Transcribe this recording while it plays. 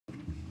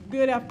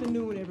Good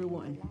afternoon,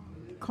 everyone.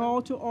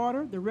 Call to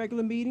order the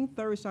regular meeting,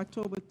 Thursday,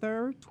 October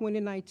 3rd,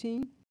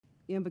 2019.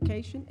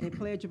 Invocation and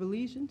Pledge of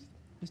Allegiance.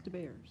 Mr.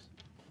 Bears.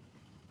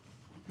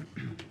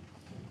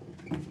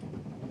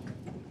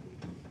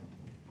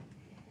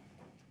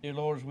 Dear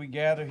Lord, as we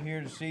gather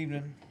here this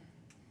evening,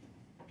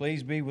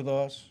 please be with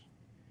us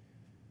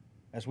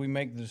as we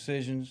make the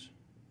decisions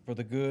for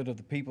the good of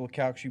the people of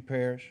Calcasieu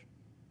Parish.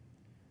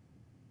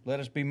 Let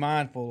us be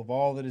mindful of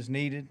all that is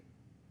needed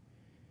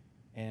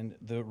and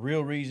the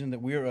real reason that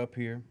we're up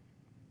here.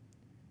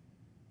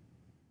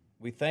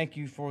 We thank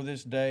you for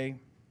this day,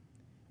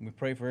 and we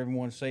pray for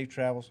everyone's safe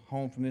travels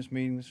home from this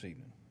meeting this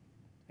evening.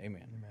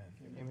 Amen.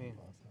 Amen.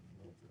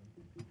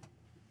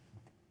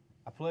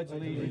 I pledge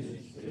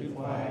allegiance to the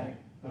flag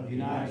of the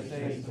United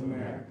States of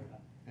America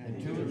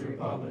and to the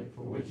republic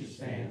for which it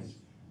stands,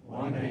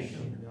 one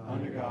nation,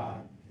 under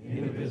God,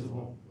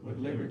 indivisible, with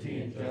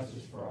liberty and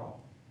justice for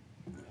all.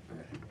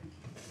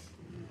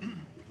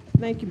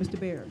 Thank you, Mr.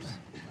 Bears.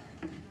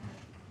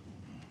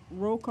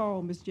 Roll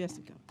call, Ms.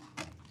 Jessica.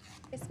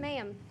 Yes,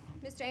 ma'am.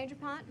 Mr. Andrew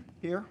Pont?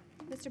 Here.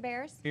 Mr.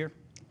 Bears? Here.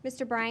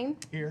 Mr. Brain?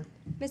 Here.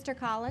 Mr.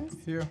 Collins?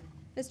 Here.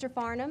 Mr.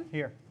 Farnham?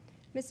 Here.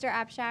 Mr.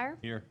 Abshire?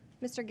 Here.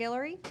 Mr.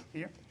 Guillory?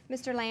 Here.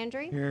 Mr.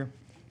 Landry? Here.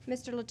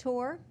 Mr.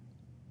 Latour?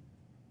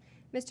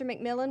 Mr.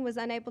 McMillan was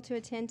unable to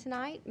attend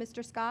tonight.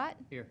 Mr. Scott?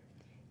 Here.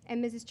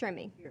 And Mrs.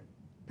 Trimmie? Here.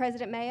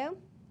 President Mayo?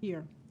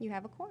 Here. You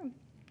have a quorum.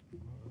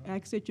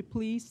 Ask that you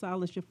please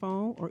silence your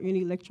phone or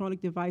any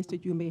electronic device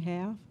that you may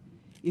have.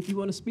 If you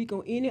want to speak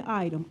on any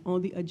item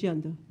on the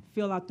agenda,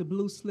 fill out the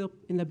blue slip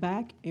in the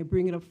back and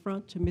bring it up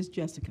front to Ms.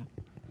 Jessica.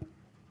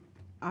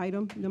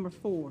 Item number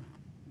 4,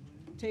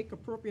 take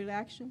appropriate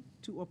action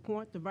to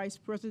appoint the Vice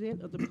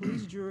President of the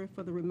Police Jury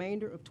for the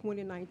remainder of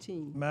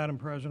 2019. Madam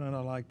President,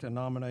 I'd like to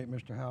nominate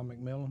Mr. Hal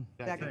McMillan.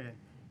 Second.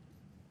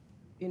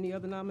 Any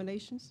other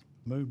nominations?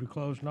 Move to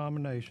close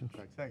nominations.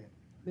 Second.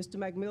 Mr.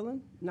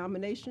 McMillan,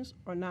 nominations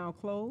are now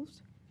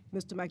closed.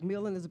 Mr.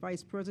 McMillan is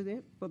Vice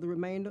President for the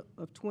remainder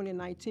of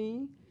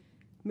 2019.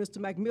 Mr.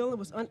 McMillan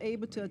was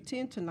unable to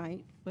attend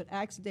tonight, but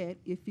asked that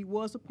if he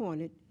was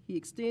appointed, he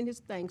extend his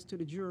thanks to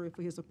the jury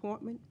for his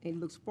appointment and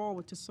looks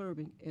forward to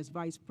serving as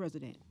Vice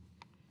President.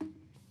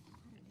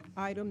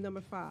 Item number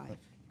 5,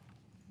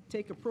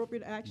 take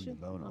appropriate action.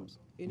 Vote on.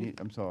 Any,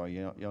 I'm sorry,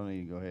 y'all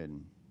need to go ahead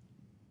and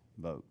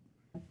vote.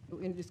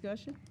 any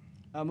discussion?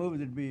 I move it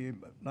to be,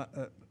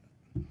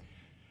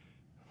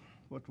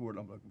 what's the word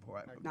I'm looking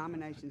for?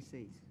 Nomination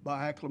cease.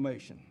 By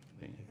acclamation.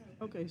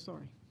 Okay,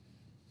 sorry.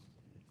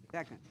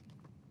 Second.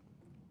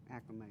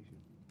 Acclamation.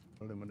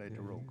 Eliminate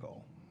the roll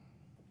call.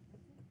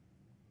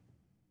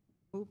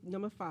 Move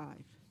number 5.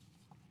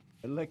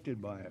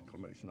 Elected by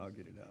acclamation, I'll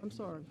get it out. I'm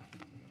sorry.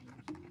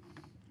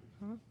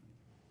 Huh?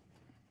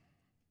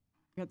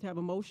 You have to have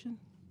a motion?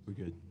 We're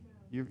good.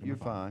 You're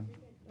fine.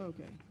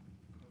 Okay.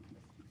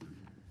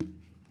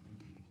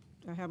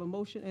 I have a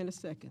motion and a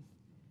second.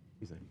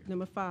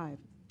 Number 5,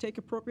 take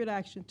appropriate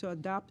action to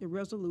adopt a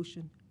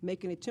resolution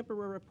making a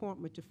temporary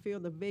appointment to fill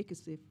the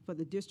vacancy for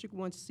the District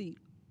 1 seat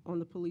on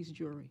the police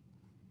jury.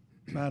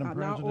 Madam I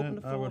now open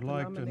President, the I floor would for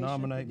like to nomination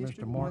nominate for Mr.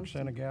 District Mark 1 seat.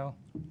 Senegal.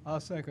 I'll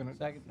second it.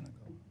 Second.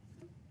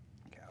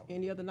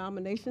 Any other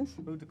nominations?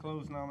 Move to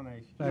close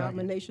nomination.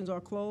 Nominations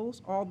are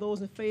closed. All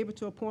those in favor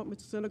to appoint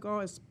Mr. Senegal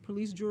as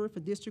police jury for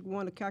District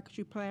 1 of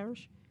Calcasieu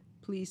Parish,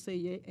 please say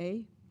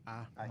yea.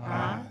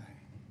 Aye.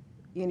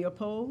 Any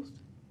opposed?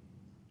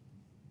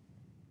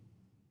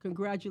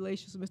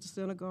 Congratulations, Mr.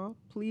 Senegal.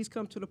 Please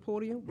come to the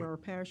podium where our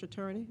parish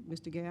attorney,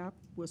 Mr. Gabb,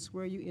 will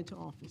swear you into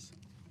office.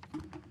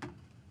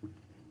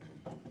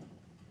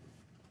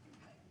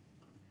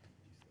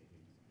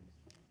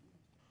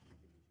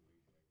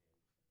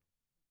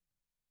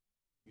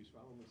 You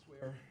solemnly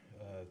swear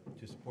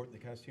to support the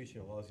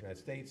constitutional laws of the United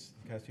States,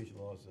 the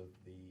constitutional laws of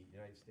the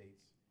United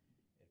States,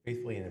 and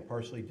faithfully and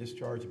impartially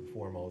discharge and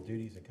perform all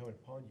duties incumbent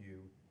upon you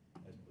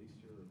as police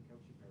juror of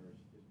Calcasieu Parish,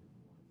 District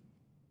 1,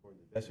 according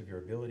to the best of your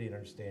ability and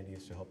understanding,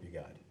 so help you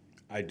God.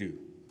 I do.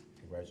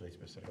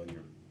 Congratulations, Mr.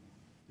 Senator.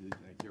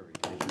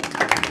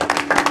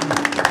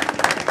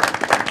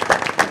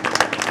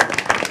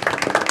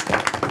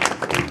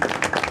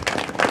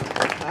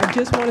 I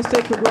just want to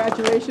say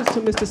congratulations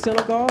to Mr.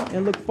 Senegal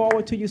and look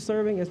forward to you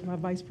serving as my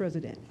vice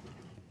president.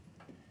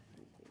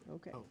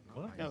 Okay.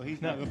 No,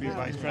 he's not going to be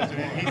vice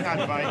president. He's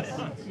not vice.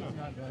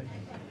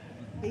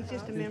 He's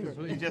just a member.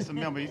 He's just a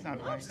member. He's not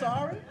I'm vice.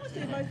 sorry, I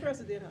said vice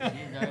president.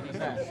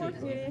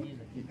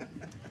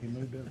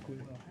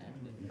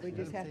 We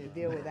just have to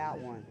deal without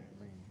one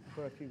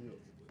for a few weeks.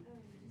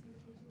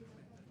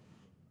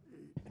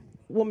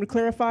 Want me to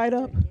clarify it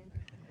up?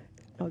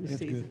 Oh, this It's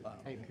season.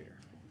 good.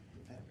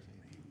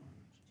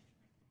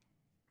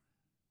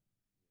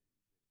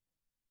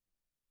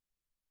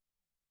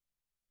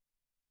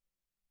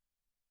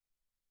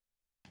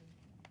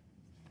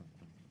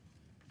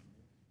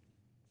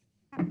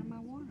 Happened to my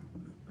water?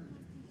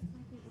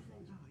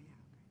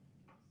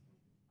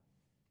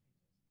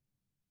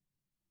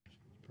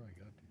 Probably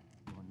got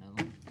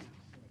to.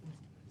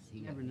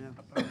 You never know.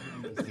 This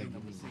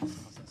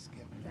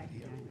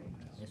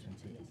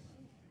one's his.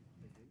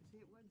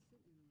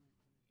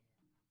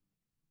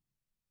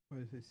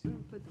 Where is this?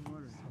 Put the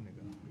water in.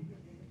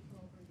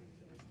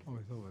 Oh,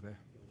 it's over there.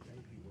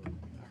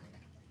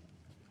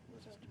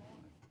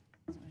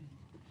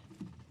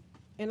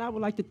 And I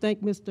would like to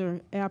thank Mr.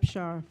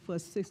 Abshar for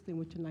assisting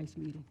with tonight's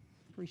meeting.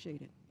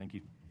 Appreciate it. Thank you.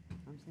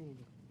 I'm saying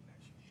it.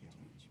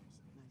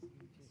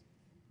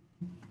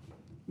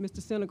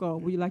 Mr. Senegal,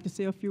 would you like to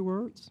say a few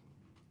words?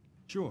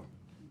 Sure.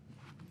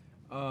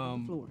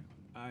 Floor.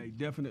 I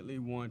definitely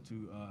want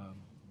to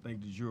thank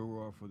the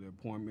juror for the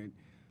appointment.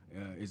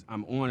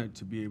 I'm honored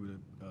to be able to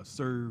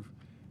serve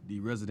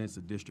the residents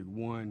of District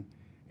 1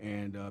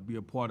 and be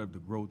a part of the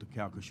growth of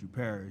Calcasieu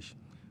Parish.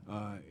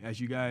 As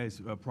you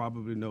guys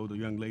probably know, the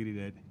young lady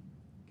that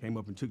came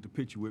up and took the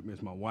picture with me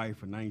is my wife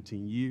for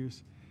 19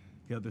 years,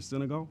 Heather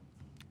Senegal.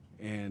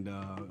 And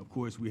of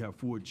course, we have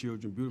 4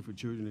 children, beautiful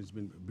children. It's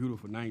been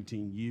beautiful for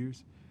 19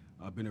 years.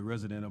 I've been a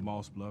resident of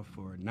Moss Bluff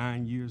for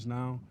 9 years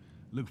now.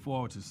 Look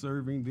forward to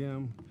serving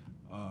them.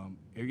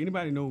 If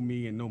anybody know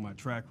me and know my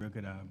track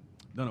record, I've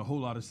done a whole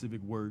lot of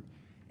civic work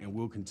and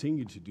will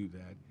continue to do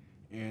that.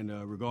 And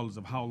regardless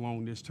of how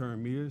long this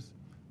term is,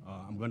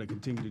 I'm going to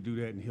continue to do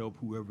that and help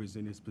whoever is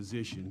in this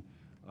position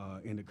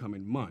in the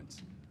coming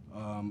months.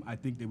 I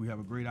think that we have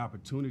a great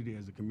opportunity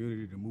as a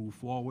community to move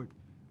forward.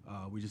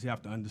 We just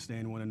have to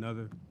understand one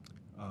another.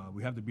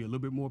 We have to be a little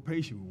bit more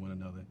patient with one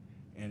another.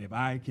 And if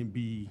I can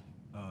be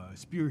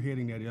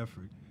spearheading that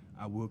effort,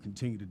 I will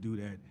continue to do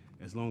that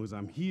as long as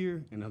I'm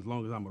here and as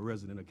long as I'm a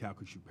resident of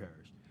Calcasieu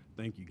Parish.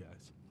 Thank you,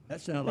 guys. That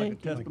sounds like a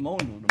Thank you.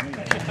 testimonial to me.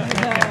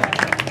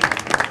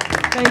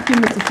 Thank you,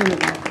 Mr.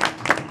 Senegal.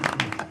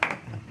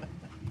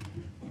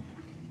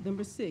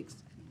 Number 6,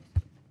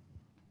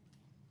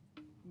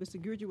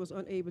 Mr. Gurgel was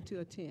unable to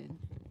attend.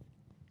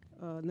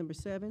 Number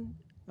 7,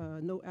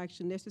 no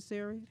action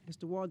necessary.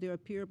 Mr. Wardell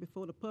appeared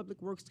before the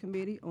Public Works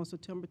Committee on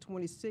September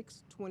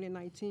 26,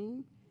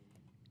 2019.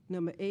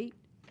 Number 8,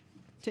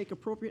 take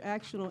appropriate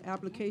action on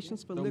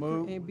applications for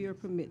liquor and beer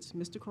permits.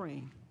 Mr.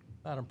 Crane.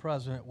 Madam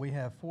President, we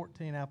have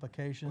 14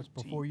 applications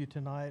before you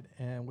tonight,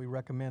 and we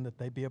recommend that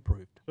they be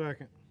approved.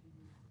 Second.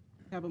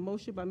 Have a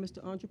motion by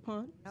Mr.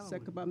 Entrepont,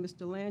 second by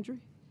Mr.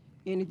 Landry.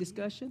 Any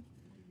discussion?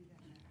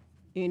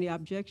 Any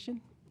objection?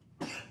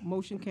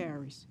 Motion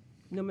carries.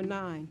 Number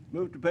 9,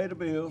 Move to pay the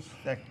bills.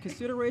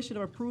 consideration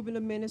of approving the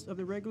minutes of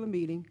the regular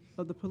meeting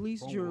of the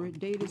police jury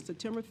dated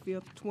September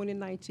 5th,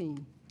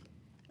 2019.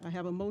 I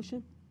have a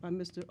motion by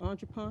Mr.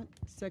 Entrepont,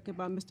 second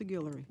by Mr.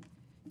 Guillory.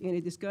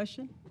 Any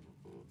discussion?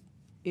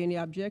 Any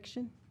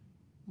objection?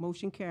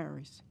 Motion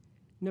carries.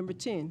 Number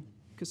 10,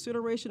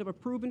 consideration of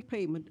approving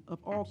payment of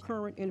all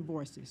current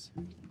invoices.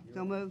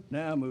 So moved.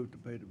 Now move to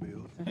pay the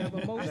bills. I have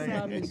a motion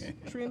by Ms.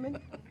 Trimmon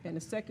and a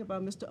second by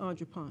Mr.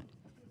 Entrepont.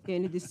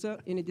 Any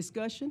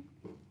discussion?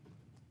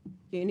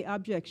 Any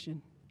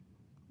objection?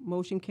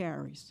 Motion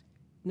carries.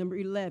 Number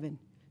 11,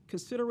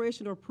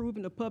 consideration of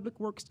approving the Public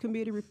Works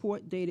Committee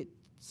report dated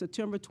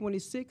September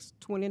 26,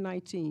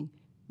 2019.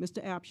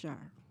 Mr.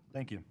 Abshire.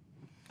 Thank you.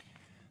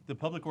 The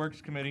Public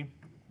Works Committee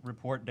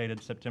report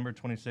dated September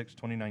 26,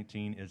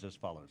 2019 is as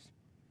follows.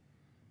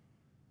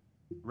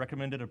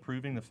 Recommended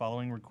approving the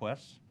following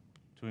requests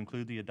to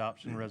include the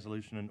adoption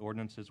resolution and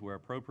ordinances where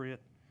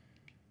appropriate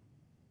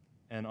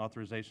and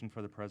authorization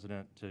for the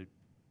president to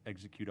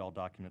execute all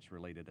documents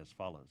related as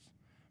follows.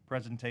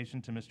 Presentation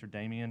to Mr.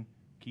 Damian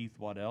Keith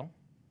Waddell.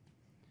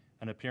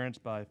 An appearance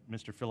by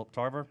Mr. Philip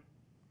Tarver.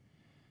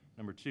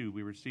 Number 2,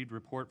 we received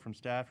report from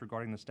staff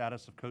regarding the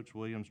status of Coach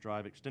Williams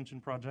Drive Extension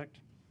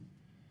Project.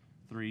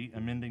 3,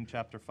 amending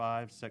Chapter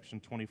 5,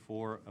 Section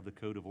 24 of the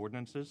Code of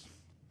Ordinances.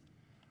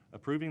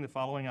 Approving the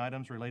following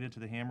items related to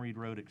the Ham Reed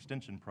Road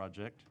Extension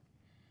Project.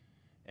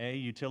 A,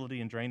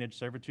 utility and drainage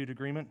servitude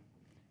agreement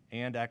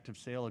and active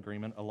sale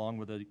agreement along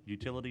with a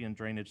utility and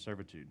drainage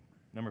servitude.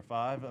 Number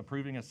 5,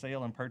 approving a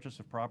sale and purchase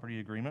of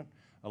property agreement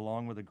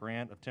along with a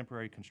grant of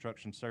temporary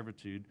construction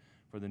servitude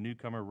for the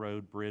Newcomer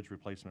Road Bridge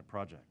Replacement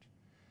Project.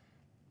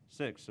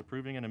 6,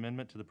 approving an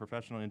amendment to the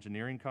professional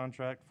engineering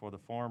contract for the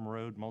Farm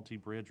Road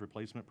Multi-Bridge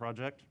Replacement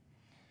Project.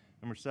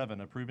 Number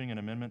 7, approving an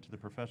amendment to the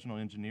professional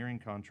engineering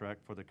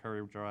contract for the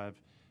Curry Drive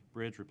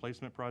Bridge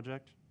Replacement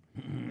Project.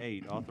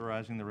 8,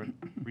 authorizing the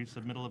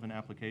resubmittal of an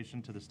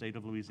application to the state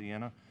of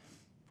Louisiana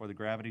for the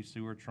gravity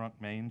sewer trunk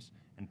mains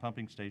and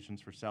pumping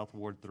stations for South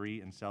Ward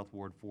 3 and South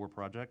Ward 4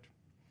 project.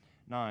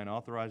 9,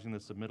 authorizing the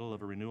submittal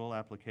of a renewal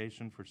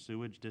application for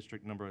sewage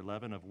District Number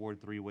 11 of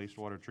Ward 3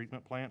 wastewater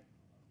treatment plant.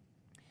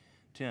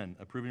 10,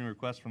 approving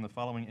requests from the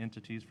following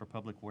entities for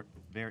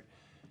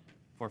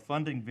for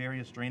funding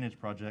various drainage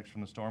projects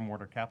from the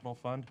Stormwater Capital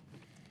Fund.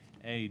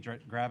 A,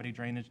 Gravity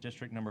Drainage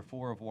District Number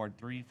 4 of Ward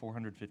 3,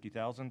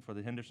 $450,000 for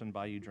the Henderson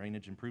Bayou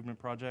Drainage Improvement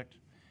Project.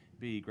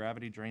 B,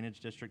 Gravity Drainage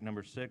District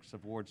Number 6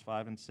 of Wards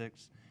 5 and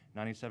 6,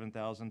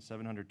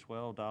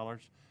 $97,712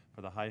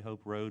 for the High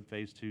Hope Road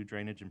Phase 2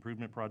 Drainage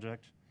Improvement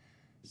Project.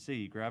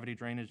 C, Gravity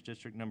Drainage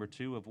District Number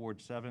 2 of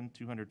Ward 7,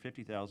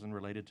 $250,000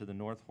 related to the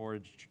North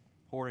Horridge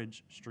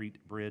Street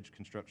Bridge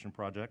Construction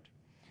Project.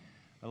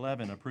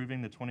 11,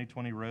 approving the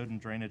 2020 Road and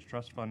Drainage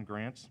Trust Fund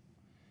grants.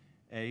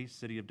 A,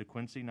 City of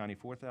DeQuincy,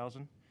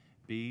 $94,000.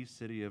 B,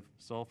 City of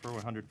Sulphur,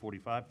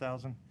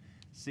 $145,000.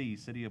 C,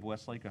 City of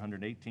Westlake,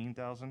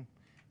 $118,000.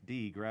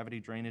 D, Gravity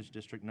Drainage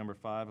District Number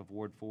 5 of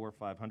Ward 4,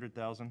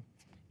 $500,000.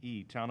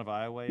 E, Town of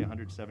Iowa,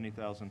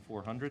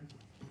 $170,400.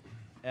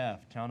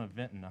 F, Town of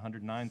Vinton,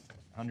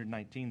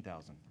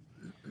 $119,000.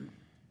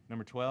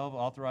 Number 12,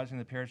 authorizing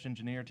the parish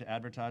engineer to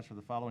advertise for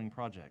the following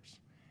projects.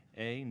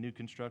 A, new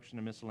construction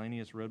and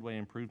miscellaneous roadway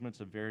improvements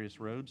of various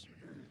roads.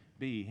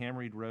 B,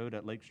 Hamreed Road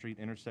at Lake Street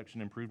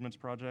Intersection Improvements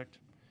Project.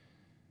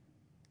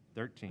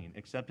 13,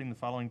 accepting the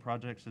following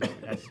projects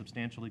as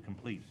substantially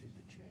complete.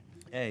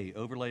 A,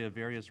 overlay of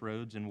various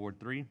roads in Ward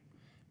 3.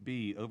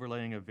 B,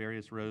 overlaying of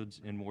various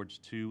roads in Wards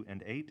 2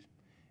 and 8.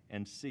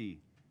 And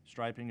C,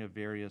 striping of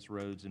various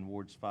roads in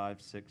Wards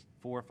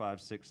 4,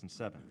 5, 6, and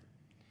 7.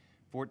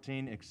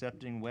 14,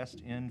 accepting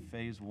West End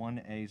Phase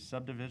 1A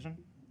subdivision.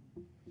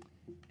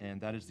 And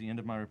that is the end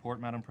of my report,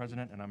 Madam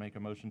President, and I make a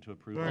motion to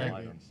approve all Very good.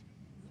 items.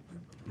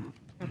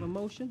 I have a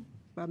motion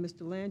by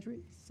Mr.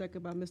 Landry,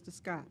 second by Mr.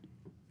 Scott.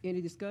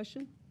 Any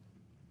discussion?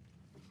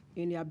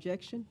 Any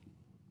objection?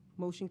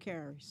 Motion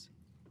carries.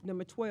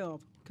 Number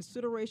 12,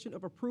 consideration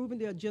of approving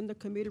the Agenda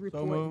Committee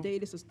report moved.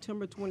 dated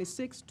September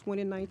 26,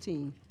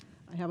 2019.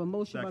 I have a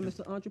motion by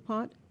Mr.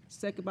 Entrepont,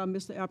 second by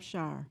Mr.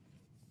 Abshire.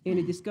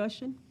 Any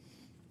discussion?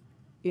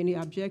 Any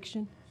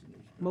objection?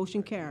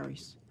 Motion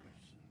carries.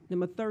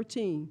 Number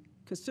 13,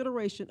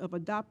 consideration of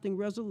adopting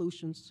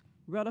resolutions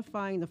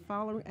ratifying the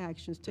following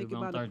actions taken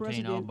by on the 13, all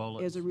President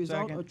bullets. as a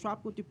result Second. of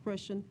Tropical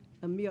Depression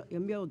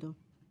Imelda,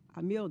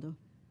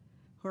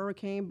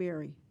 Hurricane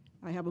Barry.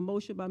 I have a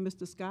motion by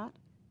Mr. Scott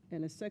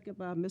and a second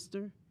by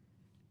Mr.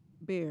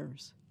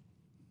 Bears.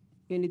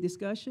 Any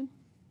discussion?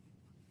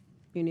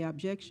 Any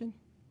objection?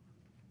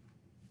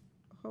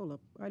 Hold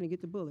up, I didn't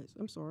get the bullets,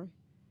 I'm sorry.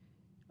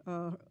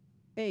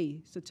 A,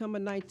 September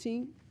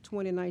 19,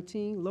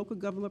 2019, Local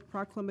Government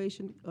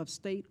Proclamation of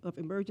State of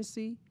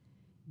Emergency.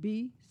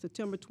 B,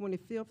 September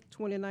 25th,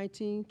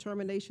 2019,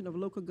 termination of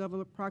Local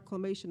Government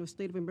Proclamation of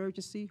State of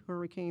Emergency,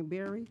 Hurricane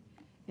Barry.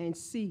 And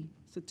C,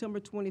 September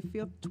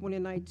 25th,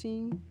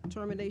 2019,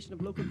 termination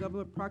of Local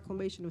Government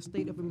Proclamation of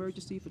State of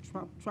Emergency for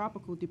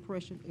Tropical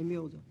Depression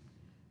Imelda.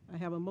 I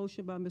have a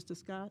motion by Mr.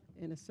 Scott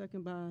and a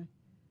second by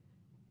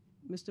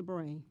Mr.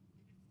 Brain.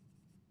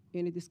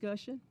 Any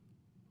discussion?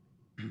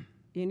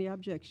 Any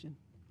objection?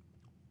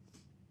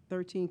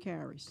 13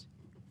 carries.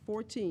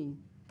 14,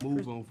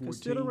 Move on 14.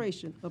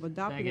 consideration of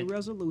adopting a Second.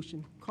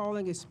 resolution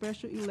calling a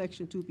special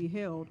election to be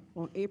held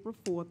on April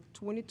 4th,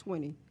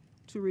 2020,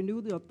 to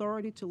renew the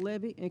authority to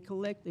levy and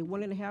collect a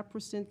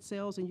 1.5%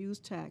 sales and use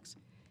tax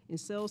in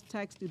Sales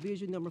Tax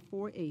Division Number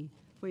 4A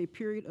for a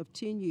period of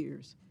 10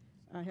 years.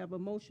 I have a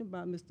motion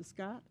by Mr.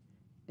 Scott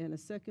and a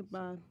second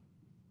by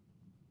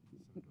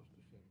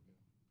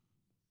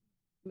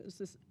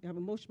I have a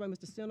motion by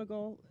Mr.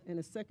 Senegal and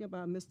a second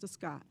by Mr.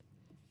 Scott.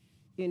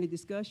 Any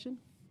discussion?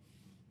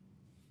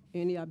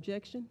 Any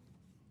objection?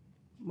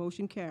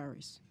 Motion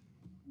carries.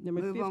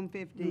 Number Move on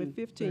Number 15.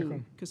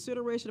 15,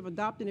 consideration of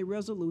adopting a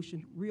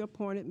resolution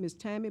reappointed Ms.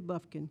 Tammy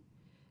Buffkin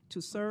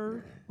to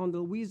serve on the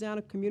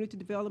Louisiana Community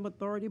Development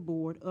Authority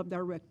Board of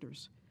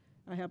Directors.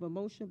 I have a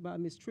motion by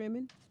Ms.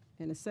 Trimmon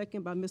and a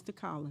second by Mr.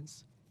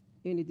 Collins.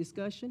 Any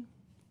discussion?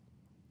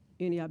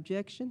 Any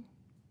objection?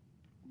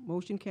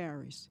 Motion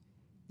carries.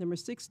 Number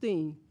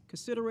 16,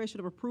 consideration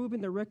of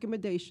approving the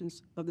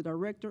recommendations of the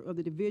Director of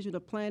the Division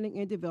of Planning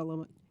and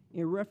Development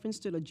in reference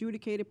to the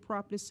adjudicated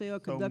property sale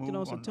conducted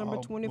on move on September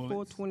all 24,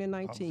 bullets.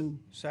 2019.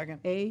 Second.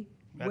 A,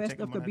 Gotta west take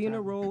of 'em one at a Cabina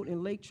time. Road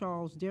in Lake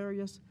Charles,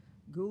 Darius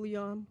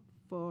Gouliam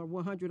for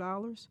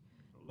 $100.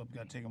 Look,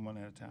 gotta take them one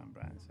at a time,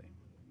 Brian, say.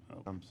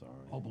 I'm sorry.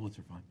 All bullets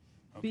are fine.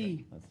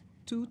 B, That's-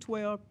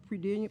 212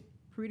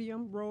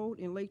 Pretium Road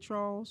in Lake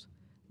Charles,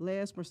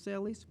 Las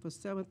Marcellis for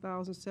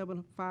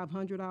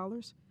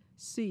 $7,500.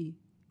 C,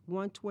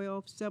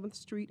 112 7th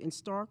Street in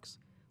Starks,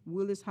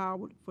 Willis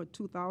Howard for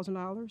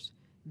 $2,000.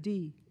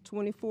 D,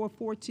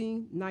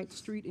 2414 9th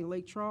Street in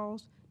Lake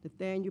Charles,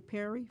 Nathaniel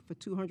Perry for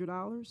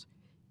 $200.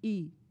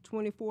 E,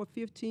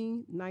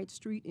 2415 9th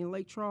Street in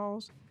Lake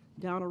Charles,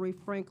 Donna Ray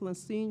Franklin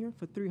Sr.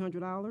 for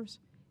 $300.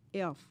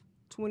 F,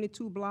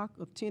 22 block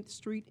of 10th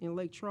Street in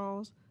Lake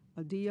Charles,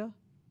 Ida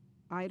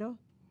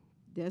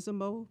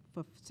Desimo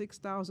for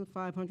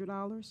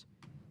 $6,500.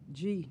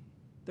 G,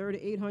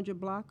 3800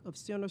 block of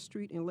Center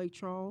Street in Lake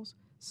Charles,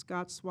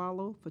 Scott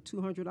Swallow for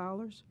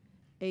 $200.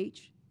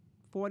 H,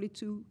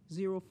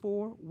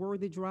 4204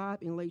 Worthy Drive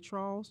in Lake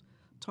Charles,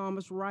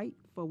 Thomas Wright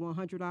for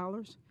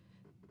 $100.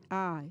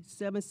 I,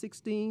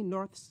 716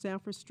 North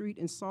Sanford Street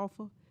in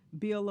Sulphur,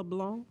 Bill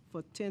LeBlanc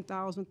for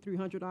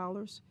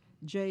 $10,300.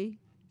 J,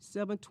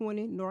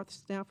 720 North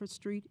Stanford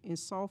Street in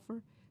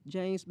Sulphur,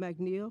 James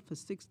McNeil for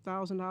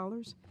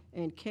 $6,000.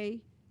 And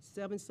K,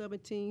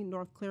 717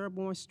 North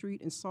Claiborne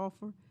Street in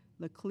Sulphur,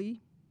 Leclerc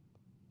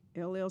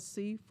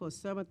LLC for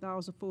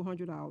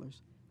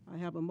 $7,400. I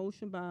have a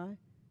motion by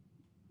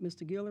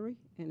Mr. Guillory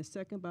and a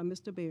second by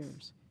Mr.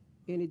 Bears.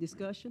 Any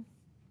discussion?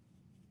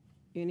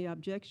 Any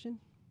objection?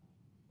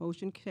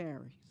 Motion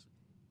carries.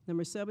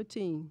 Number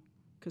 17,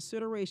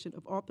 consideration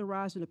of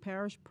authorizing the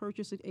parish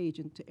purchasing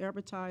agent to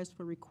advertise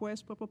for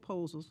requests for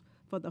proposals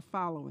for the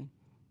following.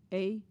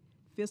 A,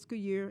 fiscal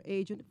year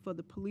agent for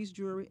the police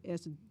jury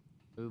as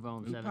Move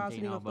on 17,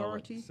 depositing all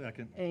bullets. authority.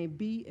 Second. And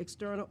B,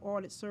 external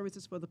audit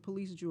services for the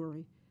police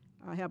jury.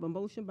 I have a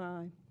motion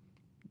by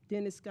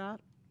Dennis Scott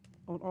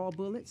on all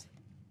bullets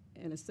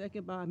and a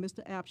second by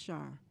Mr.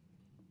 Abshire.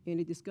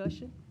 Any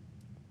discussion?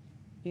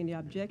 Any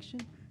objection?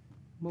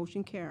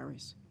 Motion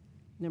carries.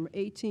 Number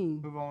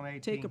 18. Move on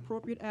 18. Take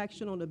appropriate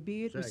action on the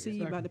bid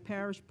received by the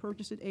parish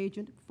purchasing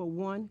agent for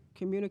one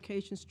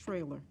communications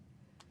trailer.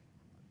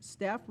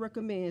 Staff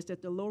recommends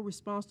that the low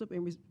responsive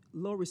and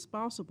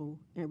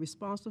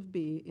responsive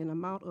bid in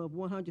amount of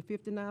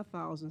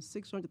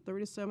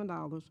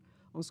 $159,637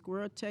 on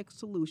Square Tech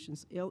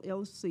Solutions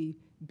LLC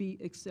be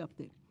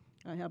accepted.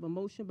 I have a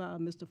motion by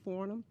Mr.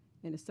 Farnum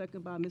and a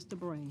second by Mr.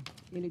 Brain.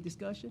 Any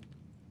discussion?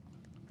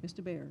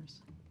 Mr.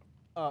 Barris.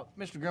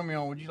 Mr.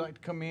 Grimion, would you like to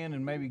come in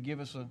and maybe give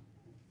us an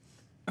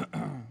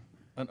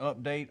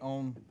update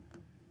on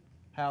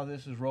how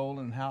this is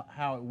rolling and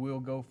how it will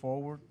go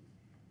forward?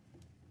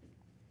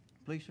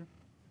 Please, sir.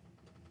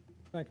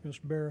 Thank you, Mr.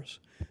 Barris.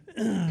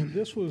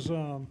 This was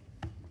 3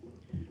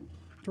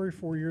 or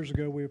 4 years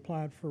ago. We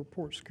applied for a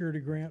port security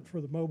grant for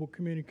the mobile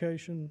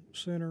communication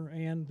center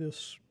and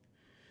this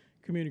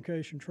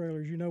communication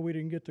trailers. You know, we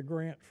didn't get the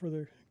grant for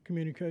the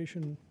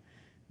communication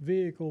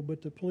vehicle,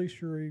 but the police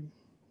jury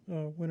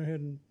went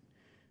ahead and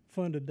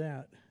funded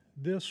that.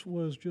 This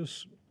was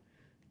just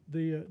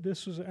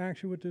this is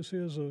actually what this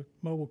is, a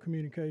mobile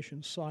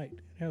communication site. It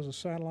has a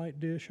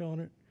satellite dish on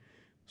it,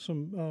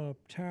 some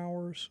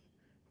towers,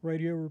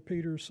 radio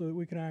repeaters, so that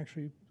we can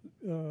actually,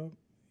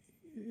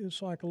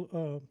 it's like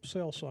a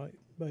cell site,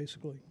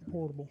 basically,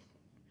 portable.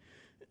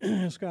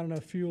 It's got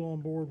enough fuel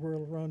on board where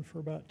it'll run for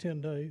about 10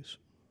 days.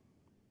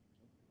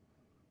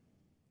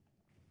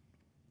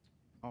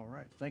 All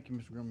right. Thank you,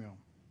 Mr. Grimion.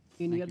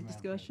 Any Thank other you, Madam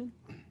discussion?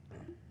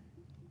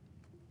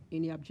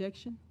 Any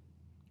objection?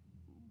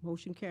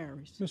 Motion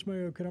carries. Ms.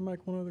 Mayo, could I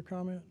make one other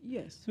comment?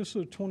 Yes. This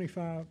is a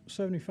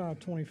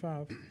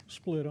 75-25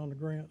 split on the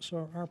grant,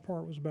 so our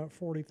part was about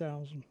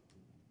 40,000.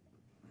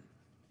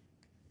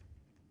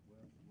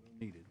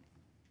 Needed.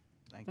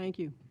 Thank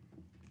you.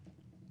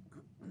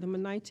 Number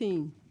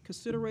 19,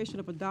 consideration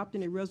of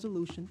adopting a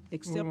resolution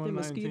accepting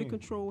mosquito 19.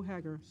 control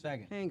hanger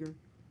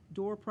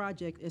door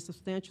project as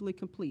substantially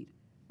complete.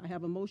 I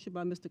have a motion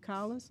by Mr.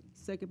 Collins,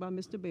 second by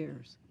Mr.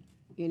 Bears.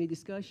 Any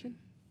discussion?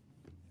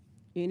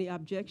 Any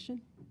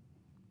objection?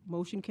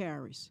 Motion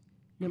carries.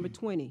 Number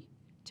 20,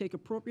 take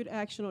appropriate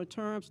action on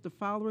terms of the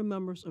following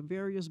members of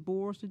various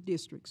boards or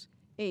districts.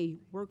 A,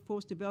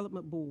 Workforce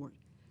Development Board,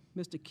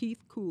 Mr. Keith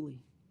Cooley.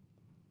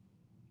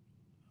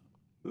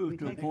 Move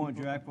to appoint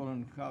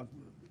Jacqueline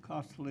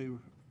Costley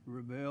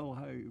Revelle,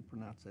 how you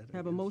pronounce that? I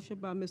have a motion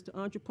by Mr.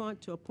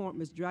 Entrepont to appoint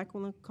Ms.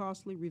 Jacqueline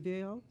Costley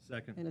Revelle.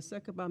 Second. And a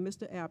second by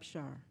Mr.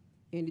 Abshire.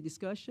 Any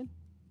discussion?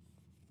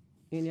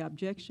 Any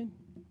objection?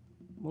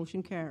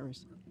 Motion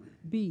carries.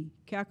 B,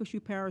 Calcasieu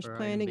Parish For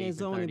item Planning B and for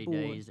Zoning 30 Board.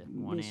 days at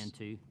 1 Ms. and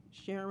 2.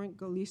 Sharon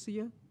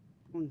Galicia,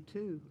 On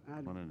two,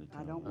 One at a I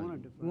time. don't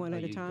want to defer. one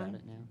at a you got time.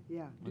 it now?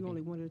 Yeah, Do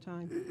only one at a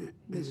time.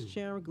 Ms.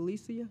 Sharon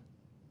Galicia,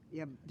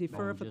 yeah,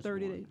 defer Oh, for just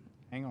 30 one. days.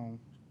 Hang on.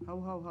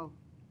 ho,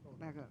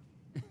 back up.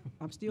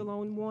 I'm still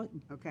on one,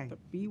 Okay,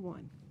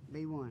 B1,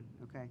 B1,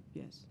 okay.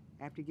 yes.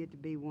 After you get to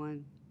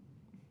B1,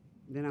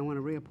 then I want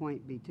to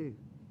reappoint B2.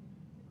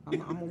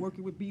 I'm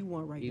working with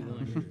B1 right now.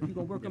 B1. You're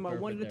gonna work them out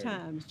Defer one for at a 30.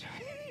 time.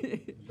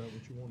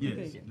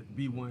 Yes, Okay.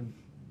 B1,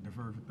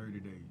 deferred for 30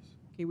 days.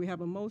 Okay, we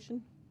have a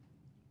motion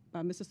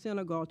by Mr.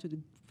 Senegal to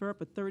defer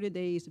for 30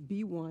 days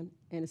B1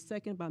 and a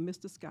second by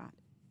Mr. Scott.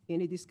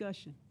 Any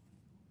discussion?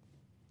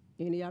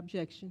 Any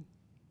objection?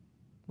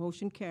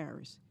 Motion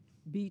carries.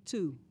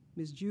 B2,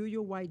 Ms.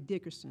 Julia White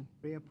Dickerson.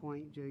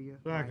 Reappoint Julia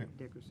Second. White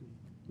Dickerson.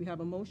 We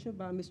have a motion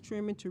by Ms.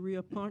 Trimman to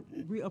reappoint,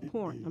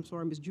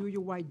 Ms. Julia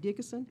White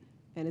Dickerson,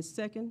 and a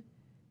second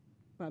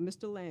by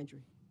Mr.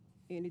 Landry.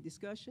 Any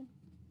discussion?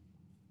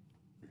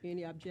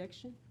 Any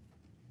objection?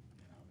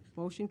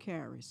 Motion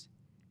carries.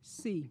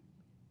 C,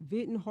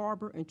 Vinton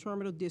Harbor and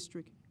Terminal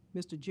District,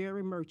 Mr.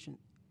 Jerry Merchant.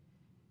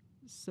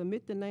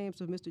 Submit the names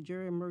of Mr.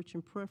 Jerry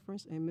Merchant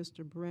Preference and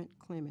Mr. Brent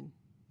Clement.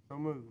 So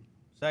moved.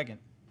 Second.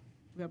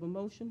 We have a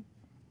motion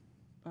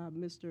by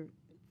Mr.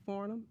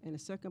 Farnum and a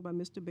second by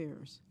Mr.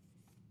 Barris.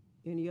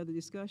 Any other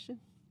discussion?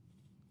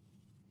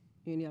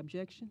 Any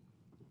objection?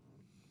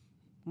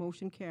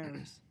 Motion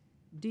carries.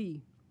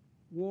 D,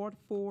 Ward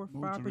 4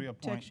 Move Fire to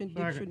reappoint. Protection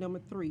District Number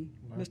 3,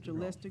 Mr.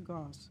 Lester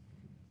Goss.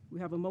 We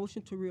have a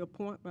motion to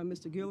reappoint by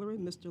Mr. Guillory,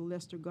 Mr.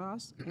 Lester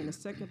Goss, and a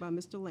second by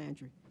Mr.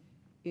 Landry.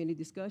 Any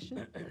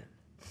discussion?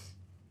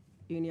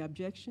 Any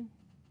objection?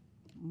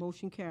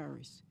 Motion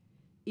carries.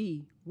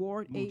 E,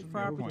 Ward Move 8 to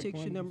Fire reappoint.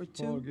 Protection Number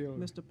 2, Paul Guillory.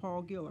 Mr.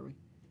 Paul Guillory.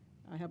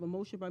 I have a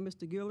motion by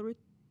Mr. Guillory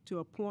to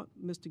appoint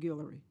Mr.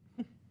 Guillory.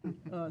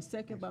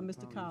 Second by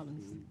Mr.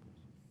 Collins.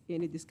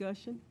 Any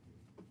discussion?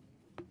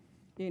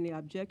 Any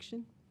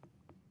objection?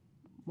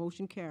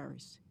 Motion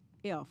carries.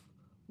 F,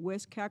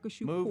 West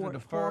Calcasieu Move to Port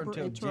defer Harbor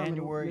until and Terminal,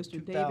 January Mr.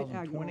 David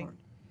 2020. Aguilar.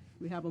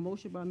 We have a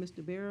motion by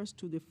Mr. Barris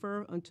to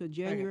defer until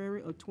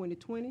January of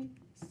 2020,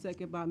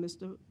 second by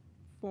Mr.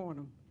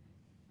 Farnum.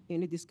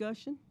 Any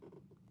discussion?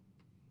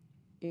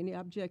 Any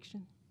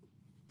objection?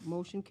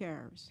 Motion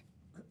carries.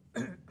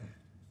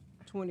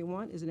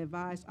 21 is an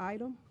advised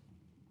item.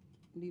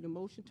 Need a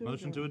motion to adjourn.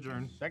 Motion to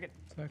adjourn. Second.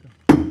 Second.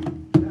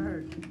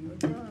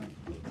 Third.